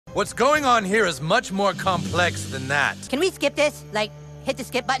What's going on here is much more complex than that. Can we skip this? Like, hit the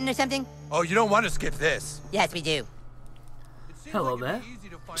skip button or something? Oh, you don't want to skip this? Yes, we do. Hello there,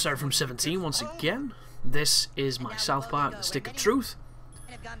 Sarah from 17 once again. This is my South Park The Stick of Truth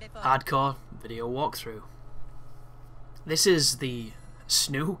hardcore video walkthrough. This is the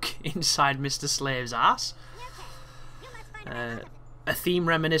Snuke inside Mr. Slave's ass. A theme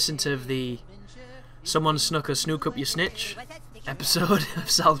reminiscent of the Someone Snuck a Snook Up Your Snitch episode of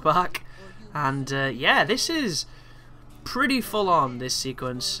South Park. And yeah, this is pretty full on, this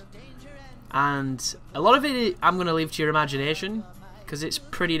sequence. And a lot of it I'm going to leave to your imagination, because it's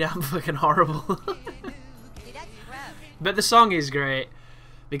pretty damn fucking horrible. But the song is great,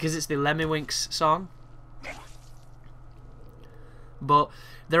 because it's the Lemmiwinks song. But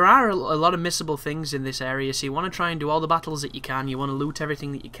there are a lot of missable things in this area, so you want to try and do all the battles that you can, you want to loot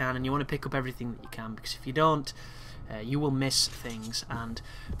everything that you can, and you want to pick up everything that you can, because if you don't, you will miss things. And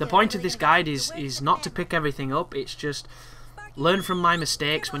the point of this guide is not to pick everything up, it's just learn from my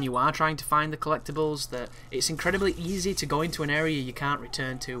mistakes when you are trying to find the collectibles, that it's incredibly easy to go into an area you can't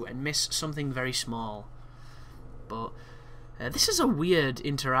return to and miss something very small. But this is a weird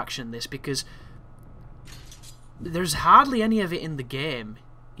interaction, this, because there's hardly any of it in the game.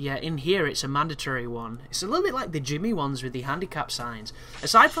 Yeah, in here it's a mandatory one. It's a little bit like the Jimmy ones with the handicap signs.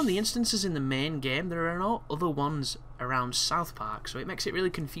 Aside from the instances in the main game, there are no other ones around South Park, so it makes it really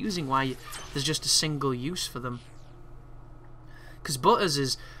confusing why there's just a single use for them. Because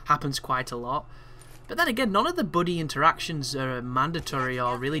Butters happens quite a lot. But then again, none of the buddy interactions are mandatory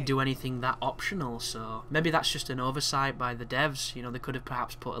or really do anything that optional, so maybe that's just an oversight by the devs. You know, they could have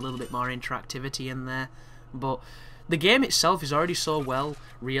perhaps put a little bit more interactivity in there. But the game itself is already so well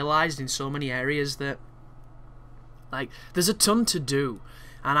realised in so many areas that, like, there's a ton to do.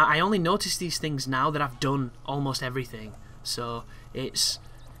 And I only notice these things now that I've done almost everything. So it's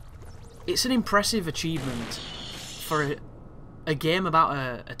an impressive achievement for a game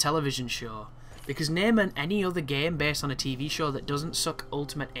about a television show, because name any other game based on a TV show that doesn't suck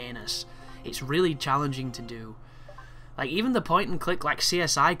ultimate anus. It's really challenging to do. Like, even the point and click like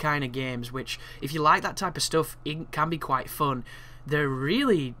CSI kind of games, which if you like that type of stuff, it can be quite fun. They're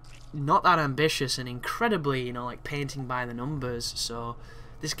really not that ambitious and incredibly, you know, like painting by the numbers. So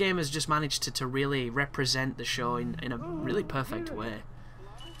this game has just managed to really represent the show in a really perfect way.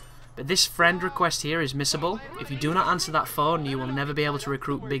 But this friend request here is missable. If you do not answer that phone, you will never be able to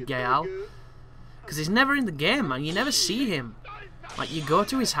recruit Big Gay Al. Because he's never in the game, man. You never see him. Like, you go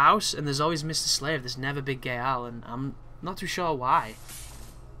to his house and there's always Mr. Slave. There's never Big Gay Al, and I'm not too sure why.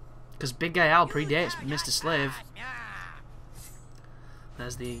 Because Big Gay Al predates Mr. Slave.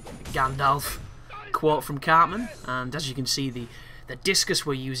 There's the Gandalf quote from Cartman. And as you can see, the discus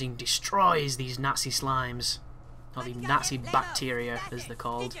we're using destroys these Nazi slimes. Or the Nazi bacteria, as they're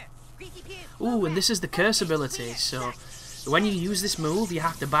called. Ooh, and this is the curse ability, so when you use this move, you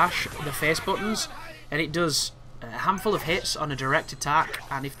have to bash the face buttons, and it does a handful of hits on a direct attack,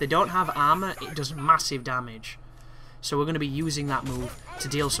 and if they don't have armor, it does massive damage. So we're going to be using that move to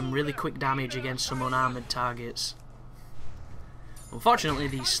deal some really quick damage against some unarmored targets. Unfortunately,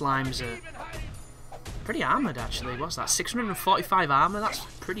 these slimes are pretty armored, actually. What's that? 645 armor? That's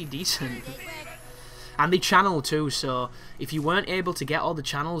pretty decent. And they channel too, so if you weren't able to get all the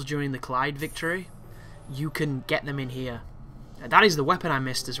channels during the Clyde victory, you can get them in here. That is the weapon I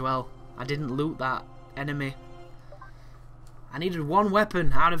missed as well. I didn't loot that enemy. I needed one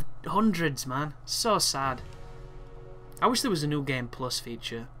weapon out of hundreds, man. So sad. I wish there was a New Game Plus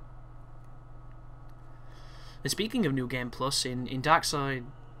feature. And speaking of New Game Plus, in Darkside...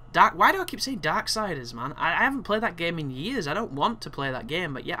 why do I keep saying Darksiders, man? I haven't played that game in years. I don't want to play that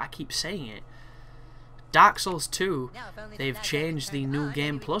game, but yeah, I keep saying it. Dark Souls 2, they've changed the New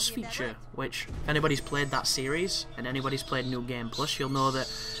Game Plus feature, which, if anybody's played that series, and anybody's played New Game Plus, you'll know that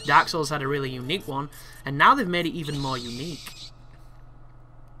Dark Souls had a really unique one, and now they've made it even more unique.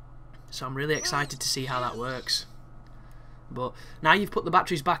 So I'm really excited to see how that works. But now you've put the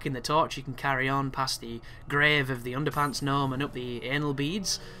batteries back in the torch, you can carry on past the grave of the underpants gnome and up the anal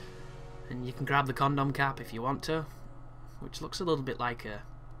beads, and you can grab the condom cap if you want to, which looks a little bit like a...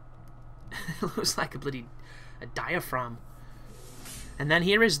 it looks like a diaphragm. And then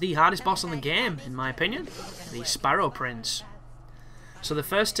here is the hardest boss on the game, in my opinion, the Sparrow Prince. So the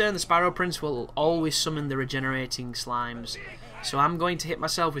first turn, the Sparrow Prince will always summon the regenerating slimes. So I'm going to hit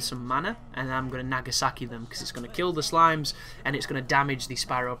myself with some mana, and I'm going to Nagasaki them, because it's going to kill the slimes, and it's going to damage the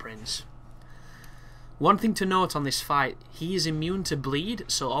Sparrow Prince. One thing to note on this fight, he is immune to bleed,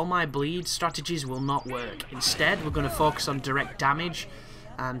 so all my bleed strategies will not work. Instead, we're going to focus on direct damage,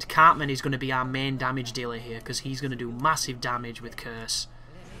 and Cartman is going to be our main damage dealer here, because he's going to do massive damage with Curse.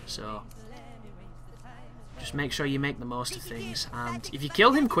 So just make sure you make the most of things, and if you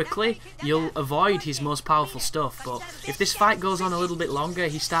kill him quickly, you'll avoid his most powerful stuff, but if this fight goes on a little bit longer,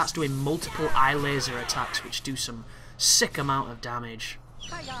 he starts doing multiple eye laser attacks, which do some sick amount of damage.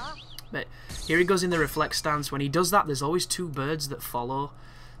 But here he goes in the reflect stance. When he does that, there's always two birds that follow,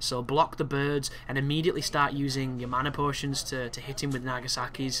 so block the birds and immediately start using your mana potions to hit him with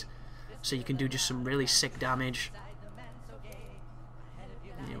Nagasaki's, so you can do just some really sick damage.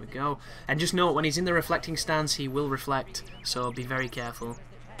 Here we go. And just note, when he's in the reflecting stance, he will reflect, so be very careful,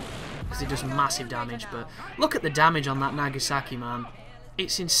 because it does massive damage. But look at the damage on that Nagasaki, man.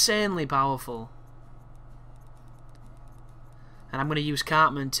 It's insanely powerful. And I'm going to use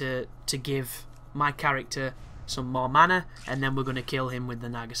Cartman to give my character some more mana, and then we're going to kill him with the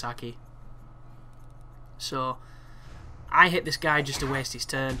Nagasaki. So I hit this guy just to waste his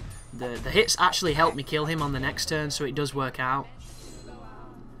turn. The hits actually help me kill him on the next turn, so it does work out.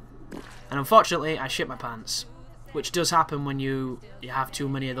 And unfortunately, I shit my pants, which does happen when you have too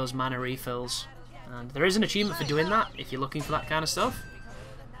many of those mana refills. And there is an achievement for doing that, if you're looking for that kind of stuff.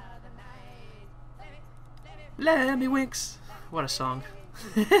 Lemmy Winks! What a song.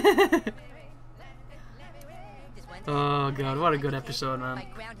 Oh god, what a good episode, man.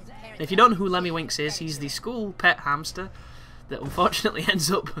 If you don't know who Lemmy Winks is, he's the school pet hamster that unfortunately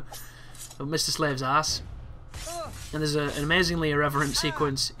ends up Mr. Slave's ass. And there's an amazingly irreverent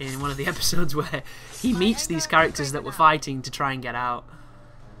sequence in one of the episodes where he meets these characters that were fighting to try and get out.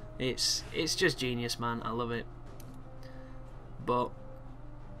 It's just genius, man. I love it. But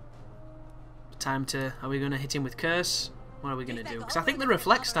time to... Are we going to hit him with Curse? What are we going to do? Because I think the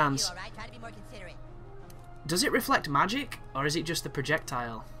reflect stance... Does it reflect magic, or is it just the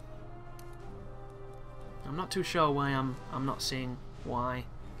projectile? I'm not too sure why I'm not seeing why.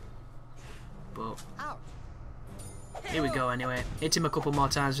 But... Here we go anyway. Hit him a couple more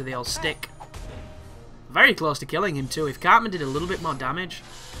times with the old stick. Very close to killing him too. If Cartman did a little bit more damage...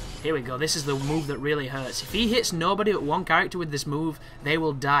 Here we go. This is the move that really hurts. If he hits nobody but one character with this move, they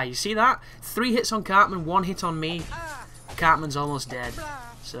will die. You see that? 3 hits on Cartman, 1 hit on me. Cartman's almost dead.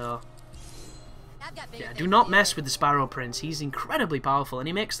 So... yeah, do not mess with the Sparrow Prince. He's incredibly powerful, and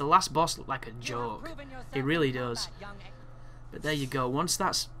he makes the last boss look like a joke. He really does. But there you go. Once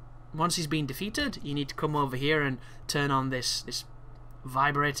he's been defeated, you need to come over here and turn on this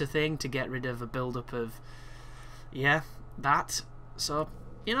vibrator thing to get rid of a build-up of, yeah, that. So,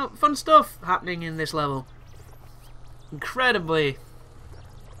 you know, fun stuff happening in this level. Incredibly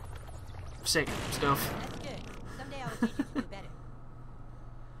sick stuff.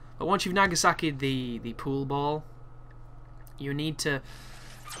 But once you've Nagasaki'd the pool ball, you need to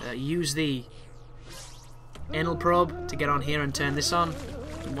use the anal probe to get on here and turn this on.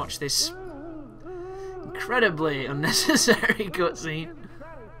 And watch this incredibly unnecessary cutscene.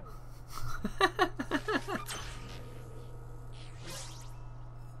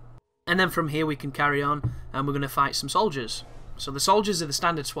 And then from here we can carry on, and we're going to fight some soldiers. So the soldiers are the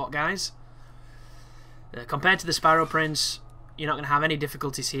standard SWAT guys. Compared to the Sparrow Prince, you're not going to have any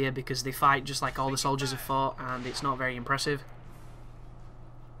difficulties here because they fight just like all the soldiers have fought, and it's not very impressive.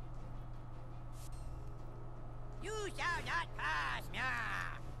 You shall not pass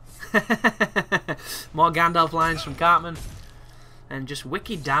me. More Gandalf lines from Cartman, and just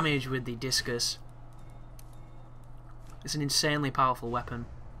wicked damage with the discus. It's an insanely powerful weapon.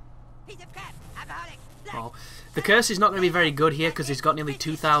 Oh, the curse is not going to be very good here because he's got nearly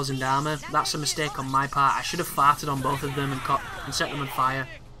 2,000 armor. That's a mistake on my part. I should have farted on both of them and set them on fire.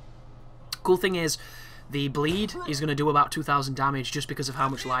 Cool thing is, the bleed is going to do about 2,000 damage just because of how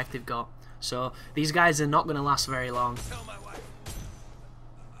much life they've got. So these guys are not going to last very long.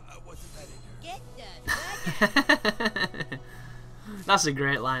 That's a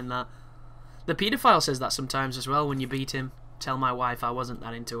great line, that. The paedophile says that sometimes as well when you beat him. Tell my wife I wasn't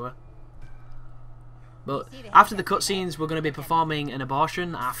that into her. But after the cutscenes, we're going to be performing an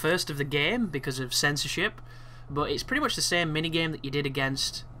abortion, our first of the game because of censorship. But it's pretty much the same minigame that you did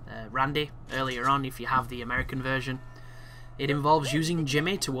against Randy earlier on if you have the American version. It involves using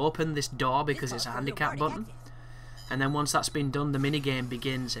Jimmy to open this door because it's a handicap button. And then once that's been done, the minigame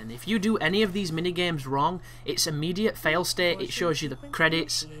begins. And if you do any of these minigames wrong, it's immediate fail state. It shows you the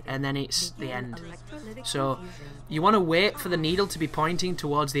credits, and then it's the end. So you want to wait for the needle to be pointing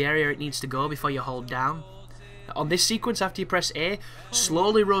towards the area it needs to go before you hold down. On this sequence, after you press A,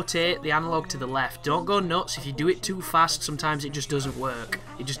 slowly rotate the analog to the left. Don't go nuts. If you do it too fast, sometimes it just doesn't work.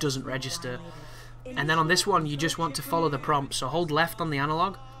 It just doesn't register. And then on this one, you just want to follow the prompt. So hold left on the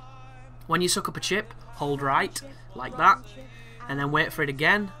analog. When you suck up a chip, hold right, like that, and then wait for it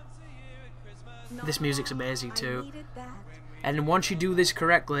again. This music's amazing too. And once you do this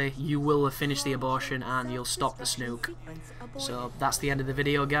correctly, you will have finished the abortion and you'll stop the Snuke. So that's the end of the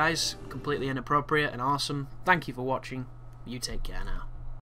video, guys. Completely inappropriate and awesome. Thank you for watching. You take care now.